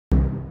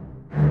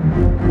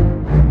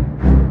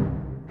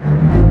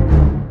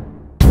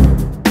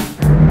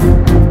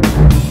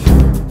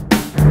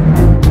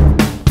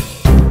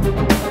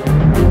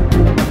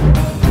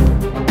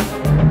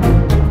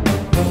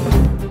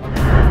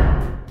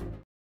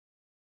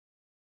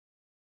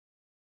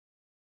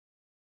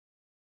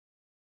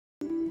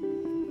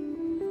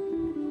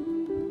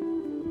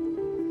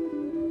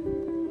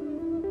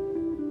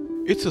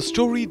It's a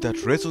story that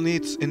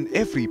resonates in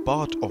every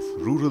part of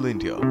rural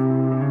India.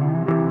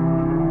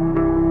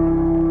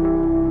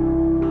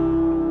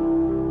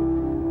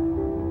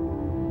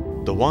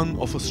 The one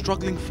of a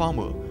struggling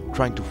farmer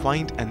trying to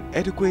find an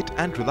adequate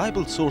and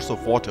reliable source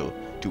of water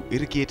to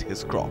irrigate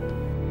his crop.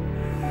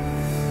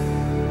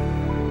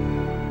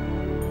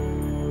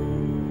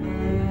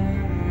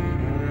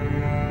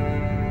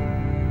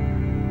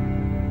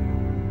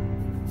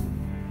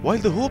 While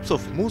the hopes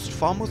of most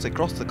farmers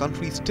across the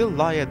country still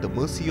lie at the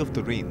mercy of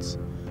the rains,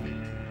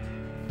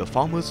 the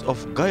farmers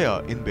of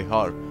Gaya in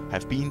Bihar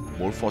have been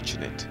more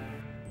fortunate.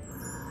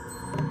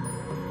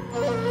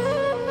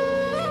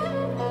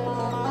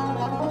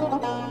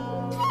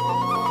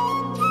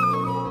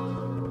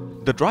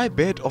 The dry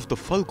bed of the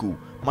Falgu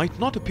might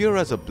not appear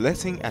as a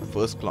blessing at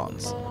first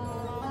glance,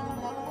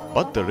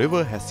 but the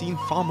river has seen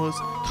farmers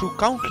through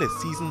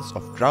countless seasons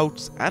of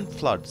droughts and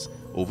floods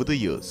over the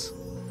years.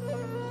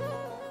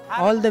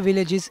 All the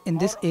villages in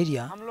this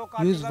area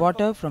use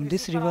water from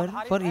this river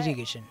for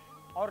irrigation.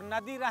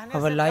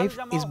 Our life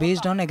is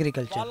based on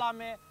agriculture.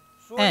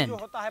 And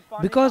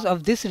because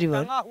of this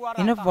river,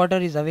 enough water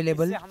is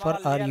available for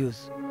our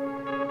use.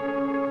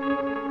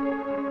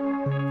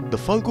 The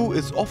Falgu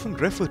is often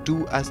referred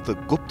to as the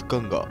Gupt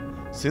Ganga,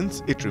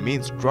 since it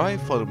remains dry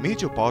for a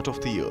major part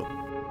of the year.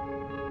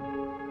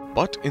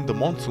 But in the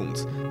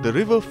monsoons, the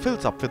river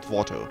fills up with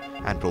water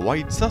and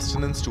provides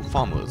sustenance to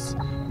farmers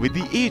with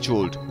the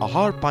age-old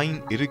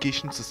Ahar-Pyne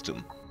irrigation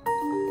system.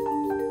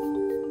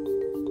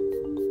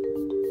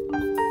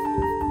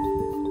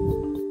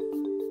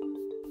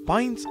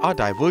 Pynes are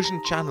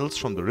diversion channels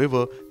from the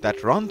river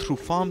that run through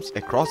farms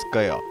across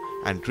Gaya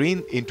and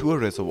drain into a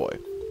reservoir.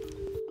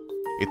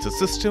 It's a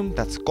system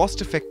that's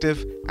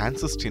cost-effective and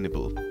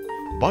sustainable.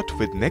 But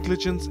with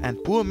negligence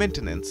and poor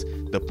maintenance,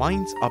 the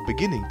Pynes are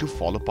beginning to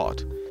fall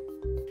apart.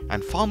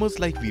 And farmers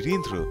like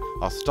Virendra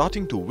are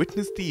starting to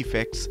witness the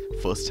effects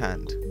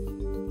firsthand.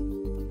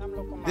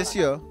 This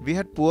year, we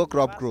had poor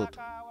crop growth.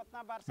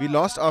 We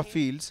lost our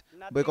fields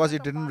because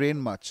it didn't rain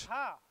much.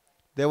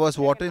 There was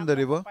water in the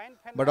river,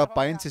 but our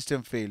Pyne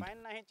system failed.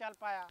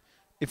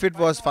 If it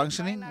was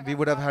functioning, we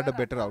would have had a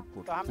better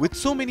output. With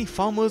so many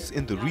farmers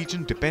in the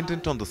region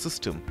dependent on the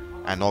system,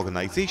 an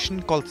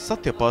organization called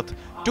Satyapath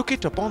took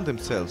it upon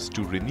themselves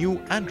to renew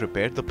and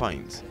repair the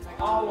Pynes.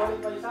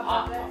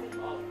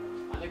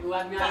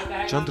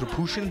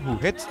 Chandrabhushan, who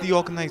heads the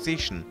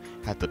organization,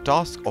 had the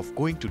task of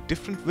going to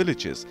different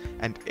villages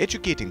and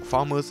educating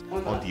farmers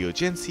on the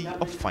urgency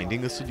of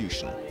finding a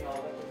solution.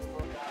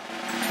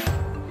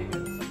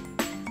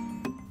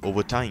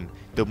 Over time,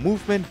 the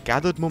movement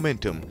gathered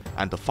momentum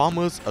and the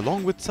farmers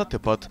along with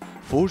Satyapath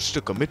forged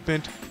a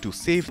commitment to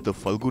save the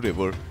Falgu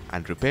river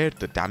and repair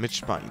the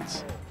damaged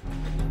Pynes.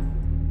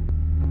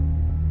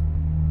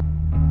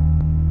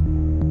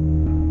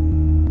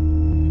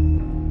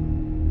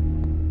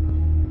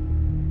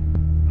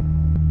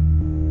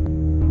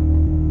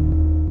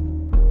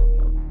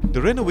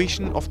 The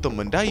renovation of the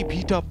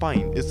Mandai-Bihta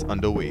Pyne is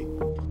underway.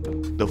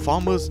 The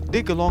farmers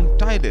dig along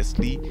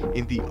tirelessly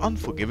in the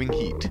unforgiving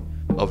heat,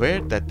 aware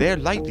that their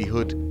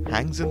livelihood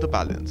hangs in the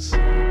balance.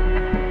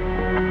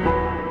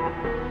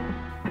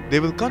 They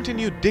will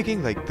continue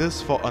digging like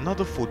this for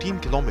another 14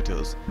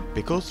 kilometers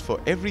because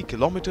for every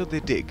kilometer they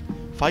dig,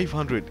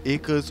 500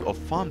 acres of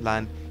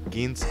farmland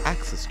gains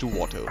access to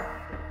water.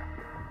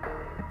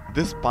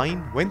 This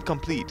Pyne, when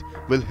complete,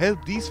 will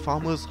help these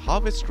farmers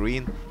harvest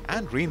rain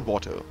and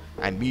rainwater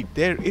and meet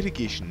their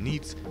irrigation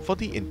needs for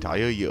the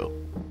entire year.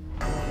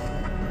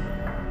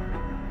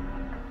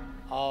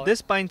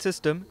 This Pyne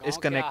system is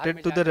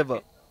connected to the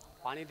river.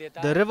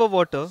 The river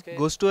water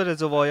goes to a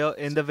reservoir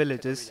in the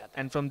villages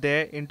and from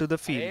there into the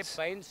fields.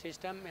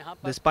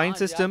 This Pyne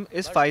system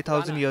is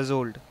 5,000 years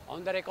old.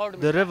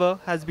 The river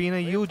has been a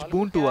huge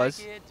boon to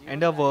us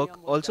and our work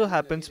also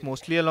happens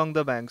mostly along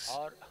the banks.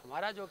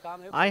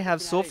 I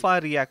have so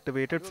far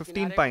reactivated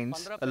 15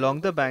 Pynes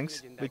along the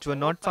banks which were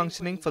not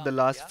functioning for the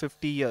last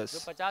 50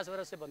 years.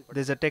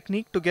 There's a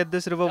technique to get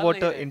this river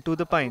water into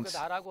the Pynes.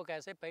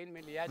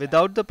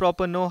 Without the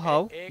proper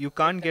know-how, you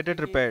can't get it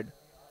repaired.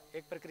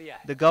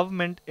 The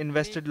government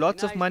invested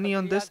lots of money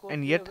on this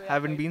and yet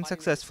haven't been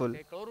successful.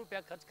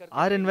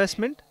 Our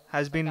investment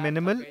has been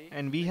minimal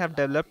and we have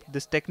developed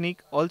this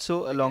technique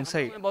also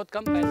alongside.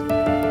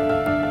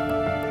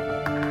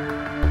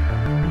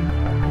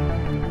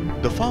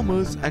 The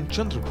farmers and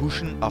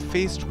Chandrabhushan are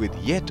faced with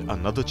yet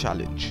another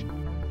challenge.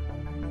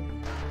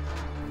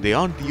 They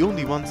aren't the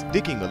only ones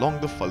digging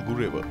along the Falgu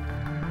river.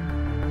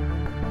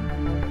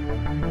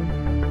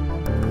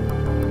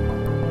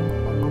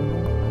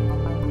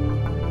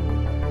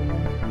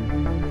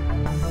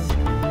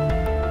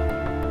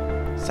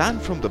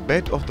 Sand from the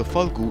bed of the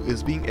Falgu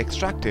is being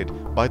extracted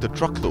by the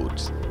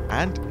truckloads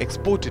and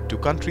exported to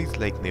countries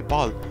like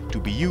Nepal to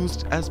be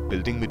used as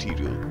building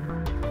material.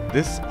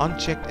 This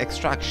unchecked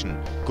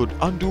extraction could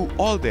undo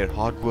all their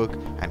hard work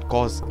and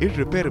cause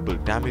irreparable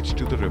damage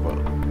to the river.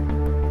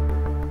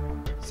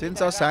 Since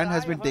our sand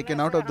has been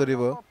taken out of the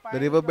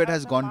riverbed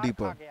has gone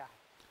deeper.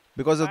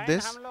 Because of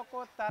this,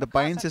 the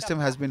Pyne system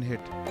has been hit.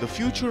 The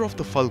future of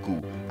the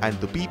Falgu and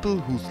the people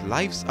whose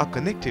lives are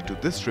connected to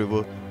this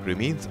river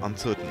remains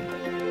uncertain.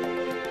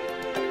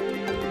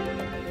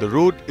 The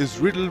road is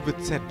riddled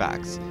with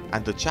setbacks,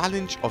 and the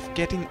challenge of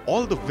getting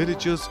all the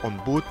villagers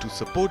on board to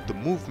support the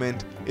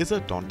movement is a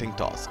daunting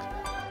task.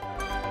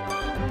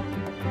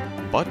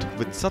 But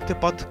with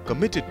Satyapath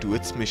committed to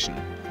its mission,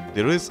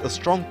 there is a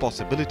strong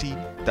possibility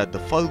that the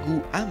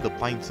Falgu and the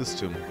Pyne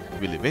system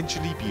will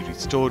eventually be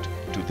restored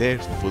to their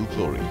full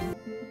glory.